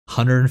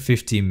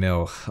150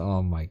 mil.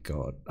 Oh my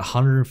god.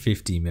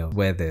 150 mil.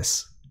 Wear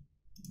this.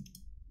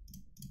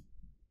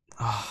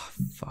 Oh,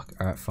 fuck.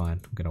 Alright, fine.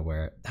 I'm gonna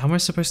wear it. How am I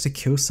supposed to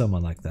kill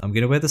someone like that? I'm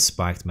gonna wear the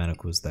spiked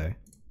manacles though.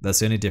 That's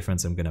the only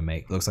difference I'm gonna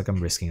make. Looks like I'm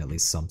risking at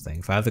least something.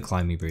 If I have the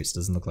climbing boots,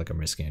 doesn't look like I'm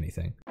risking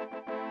anything.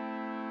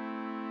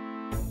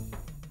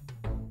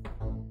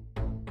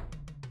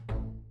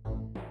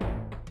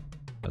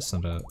 That's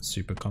not a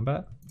super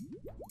combat.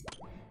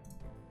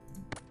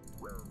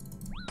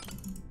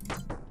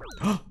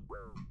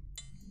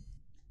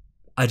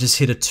 I just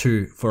hit a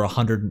 2 for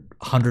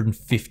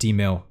 150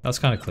 mil. That was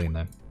kind of clean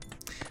though.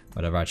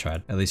 Whatever, I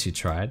tried. At least you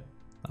tried.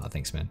 Oh,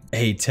 thanks, man.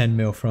 Hey, 10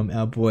 mil from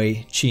our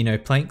boy Chino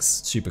Planks.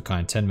 Super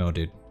kind. 10 mil,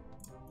 dude.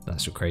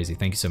 That's so crazy.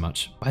 Thank you so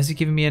much. Why is he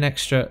giving me an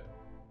extra?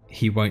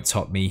 He won't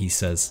top me, he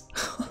says.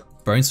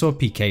 Bonesaw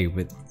PK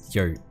with...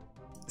 Yo,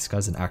 this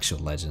guy's an actual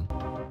legend.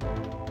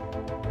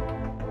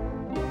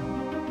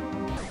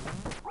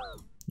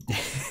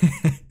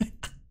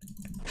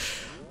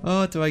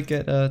 Oh, do I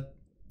get a...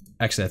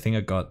 Actually, I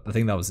think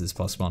that was his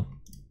 +1.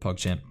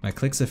 PogChamp. My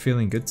clicks are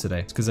feeling good today.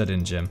 It's because I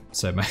didn't gym,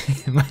 so my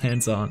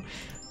hands aren't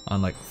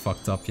like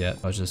fucked up yet.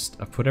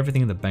 I put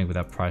everything in the bank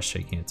without price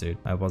shaking it, dude.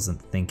 I wasn't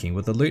thinking.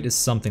 Well, the loot is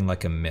something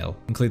like a mil.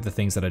 Include the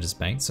things that I just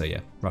banked, so yeah,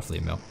 roughly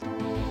a mil.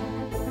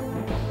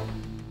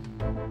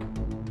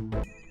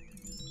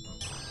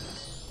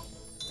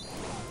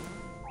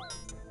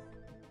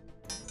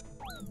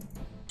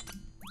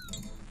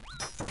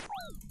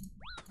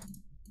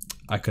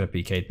 I could have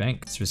PK'd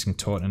bank. It's risking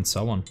taunt and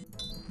so on.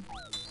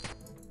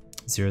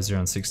 0, 0,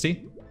 and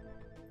 60.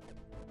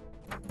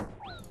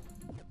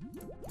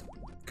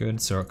 Good,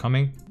 saw it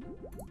coming.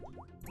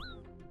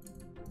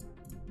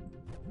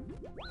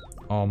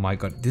 Oh my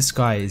god, this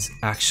guy is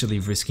actually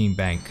risking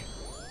bank.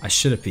 I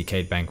should have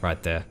PK'd bank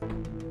right there.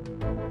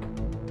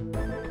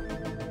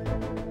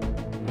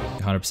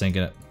 100%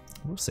 gonna...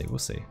 We'll see, we'll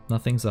see.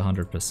 Nothing's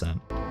 100%.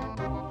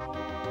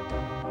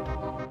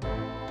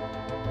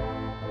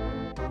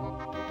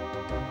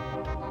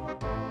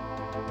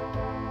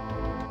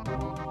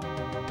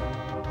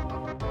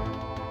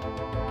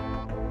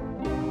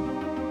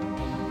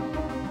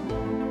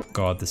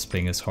 God, this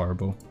ping is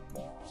horrible.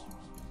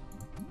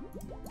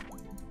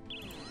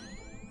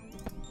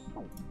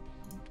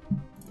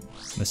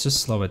 Let's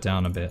just slow it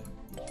down a bit.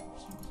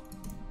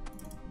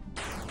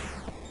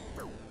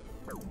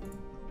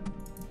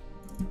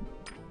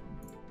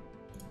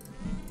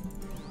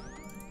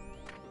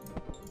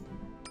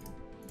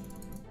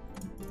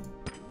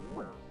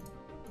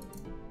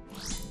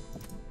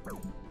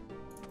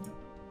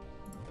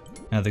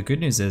 Now the good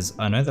news is,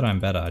 I know that I'm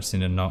better, I just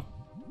need to not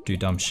do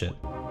dumb shit.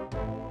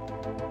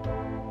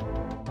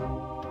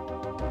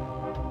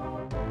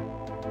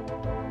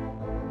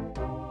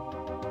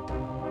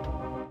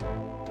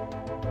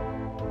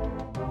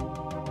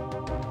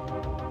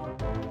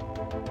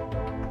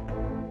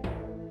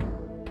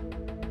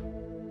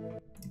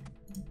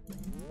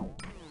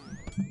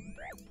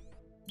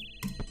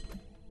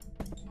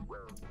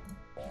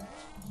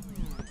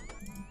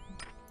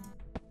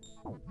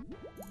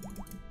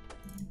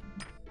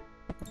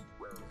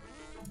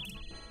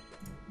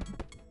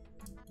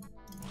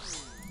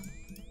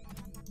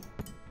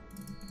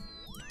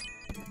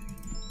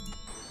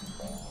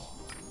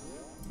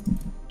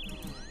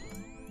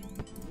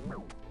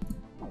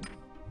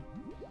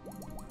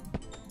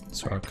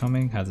 Saw it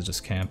coming, had to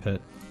just camp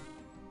it.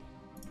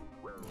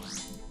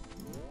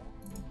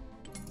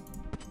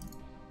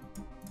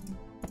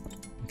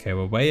 Okay,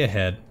 we're way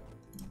ahead.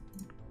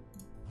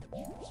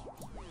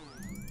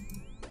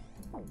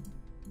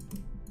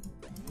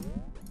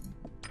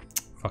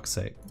 Fuck's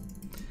sake.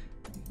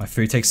 My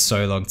food takes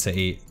so long to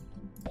eat.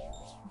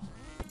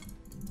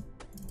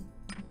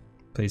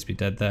 Please be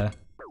dead there.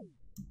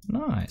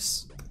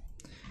 Nice.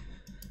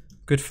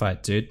 Good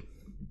fight, dude.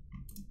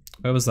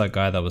 Where was that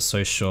guy that was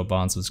so sure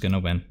Barnes was gonna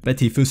win? Bet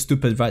he feels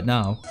stupid right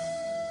now.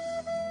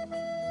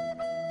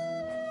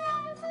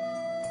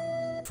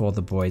 For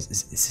the boys.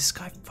 Is this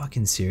guy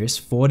fucking serious?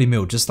 40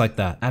 mil, just like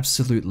that.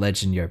 Absolute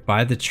legend, yo.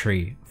 Buy the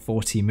tree.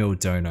 40 mil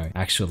dono.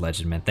 Actual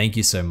legend, man. Thank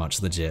you so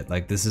much, legit.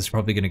 Like, this is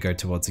probably gonna go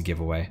towards a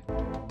giveaway.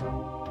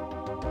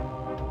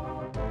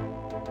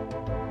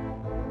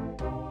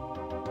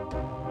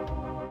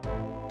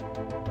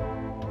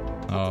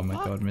 Oh my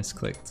god,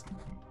 misclicked.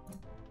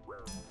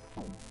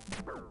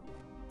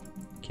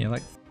 Can you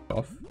like f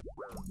off?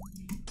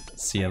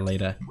 See you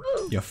later.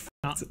 You're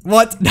f***ed.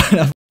 What?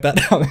 No, that.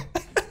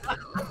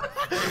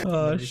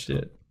 Oh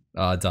shit.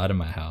 Oh, I died in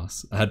my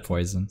house. I had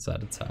poison, so I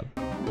had to tab.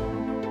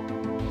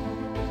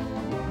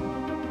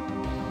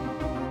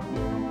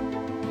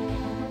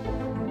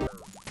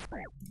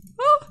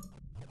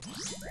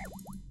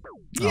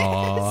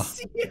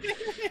 Yes!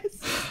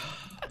 Yes!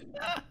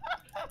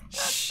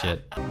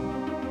 Shit.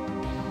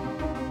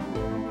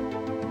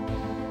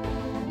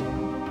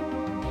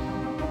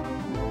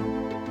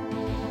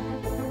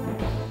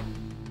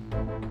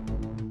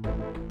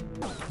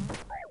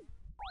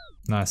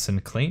 Nice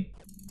and clean.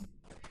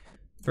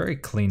 Very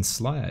clean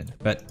slide.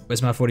 But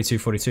where's my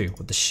 42-42?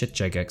 What the shit,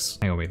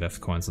 JGX? Hang on, we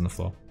left coins on the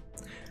floor.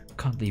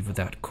 Can't leave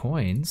without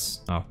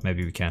coins. Oh,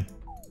 maybe we can.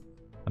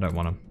 I don't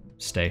want them.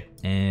 Stay.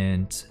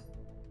 And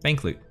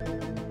bank loot.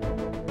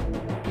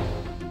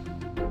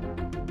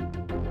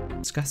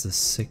 This guy's a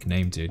sick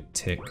name, dude.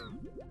 Tick.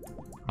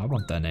 I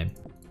want that name.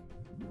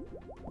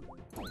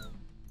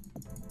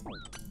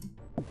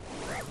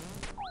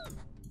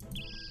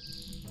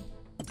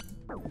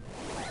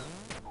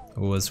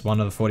 Was one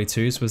of the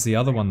 42s, was the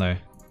other one though.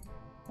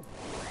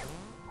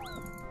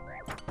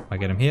 I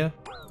get him here.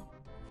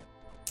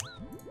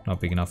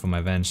 Not big enough for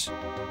my venge.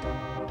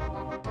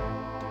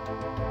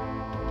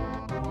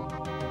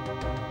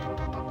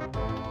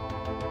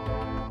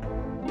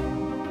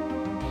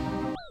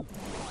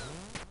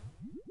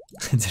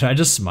 Did I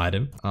just smite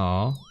him?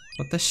 Oh,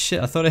 what the shit?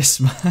 I thought I I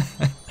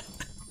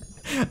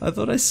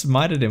thought I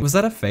smited him. Was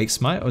that a fake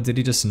smite or did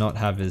he just not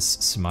have his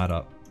smite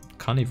up?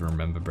 Can't even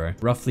remember, bro.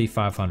 Roughly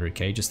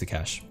 500k, just the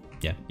cash.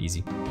 Yeah,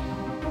 easy.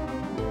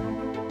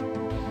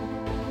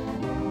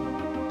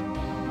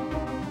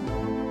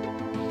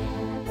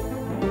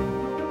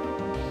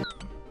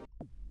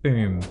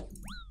 Boom.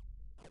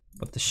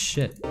 What the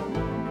shit?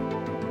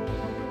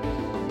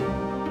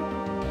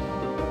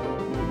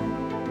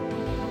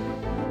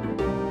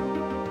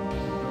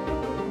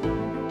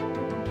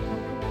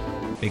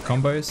 Big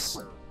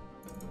combos.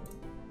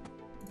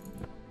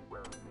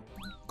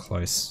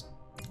 Close.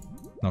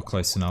 Not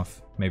close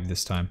enough. Maybe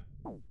this time.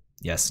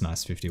 Yes,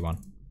 nice. 51.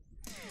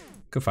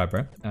 Good fight,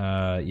 bro.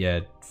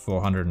 Yeah,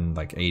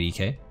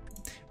 480k.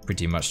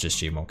 Pretty much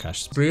just Gmod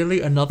cash.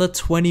 Really? Another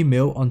 20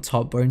 mil on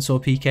top Bonesaw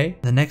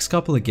PK? The next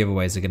couple of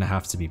giveaways are gonna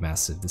have to be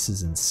massive. This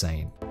is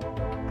insane.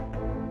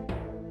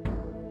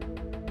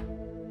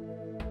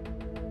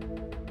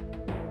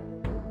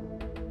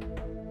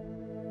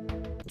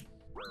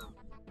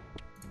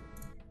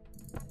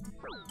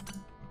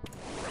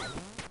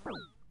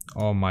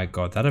 Oh my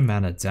god, that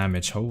amount of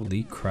damage,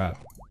 holy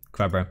crap.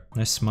 Crap, bro,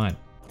 no smite.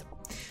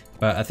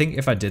 But I think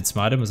if I did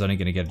smite him, I was only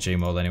going to get a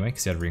Gmod anyway,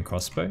 because he had a ring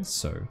crossbow,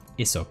 so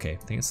it's okay.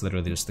 I think it's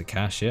literally just the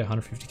cash, yeah,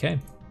 150k.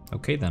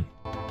 Okay then.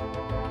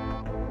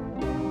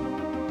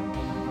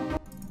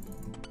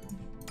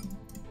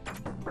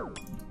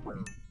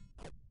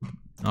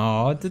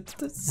 Oh,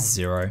 that's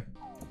 0.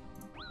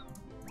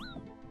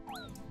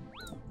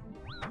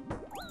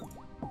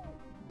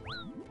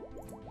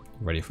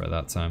 Ready for it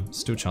that time.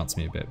 Still chance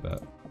me a bit,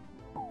 but...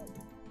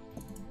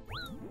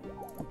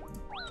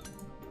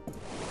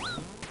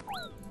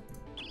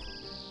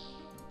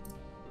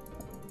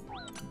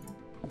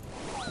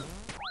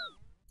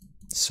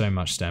 So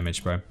much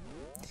damage, bro.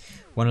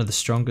 One of the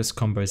strongest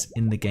combos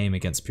in the game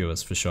against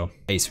Pures, for sure.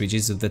 Hey,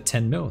 Sweeties of the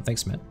 10 mil.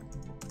 Thanks, man.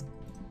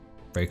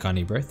 Very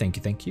kindly, bro. Thank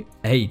you, thank you.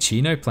 Hey,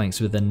 Chino Planks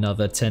with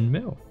another 10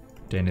 mil.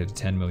 Donated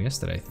 10 mil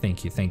yesterday.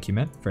 Thank you,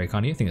 man. Very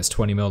kind of you. I think it's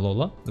 20 mil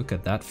all up. Look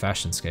at that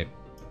fashionscape.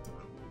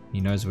 He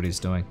knows what he's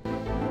doing.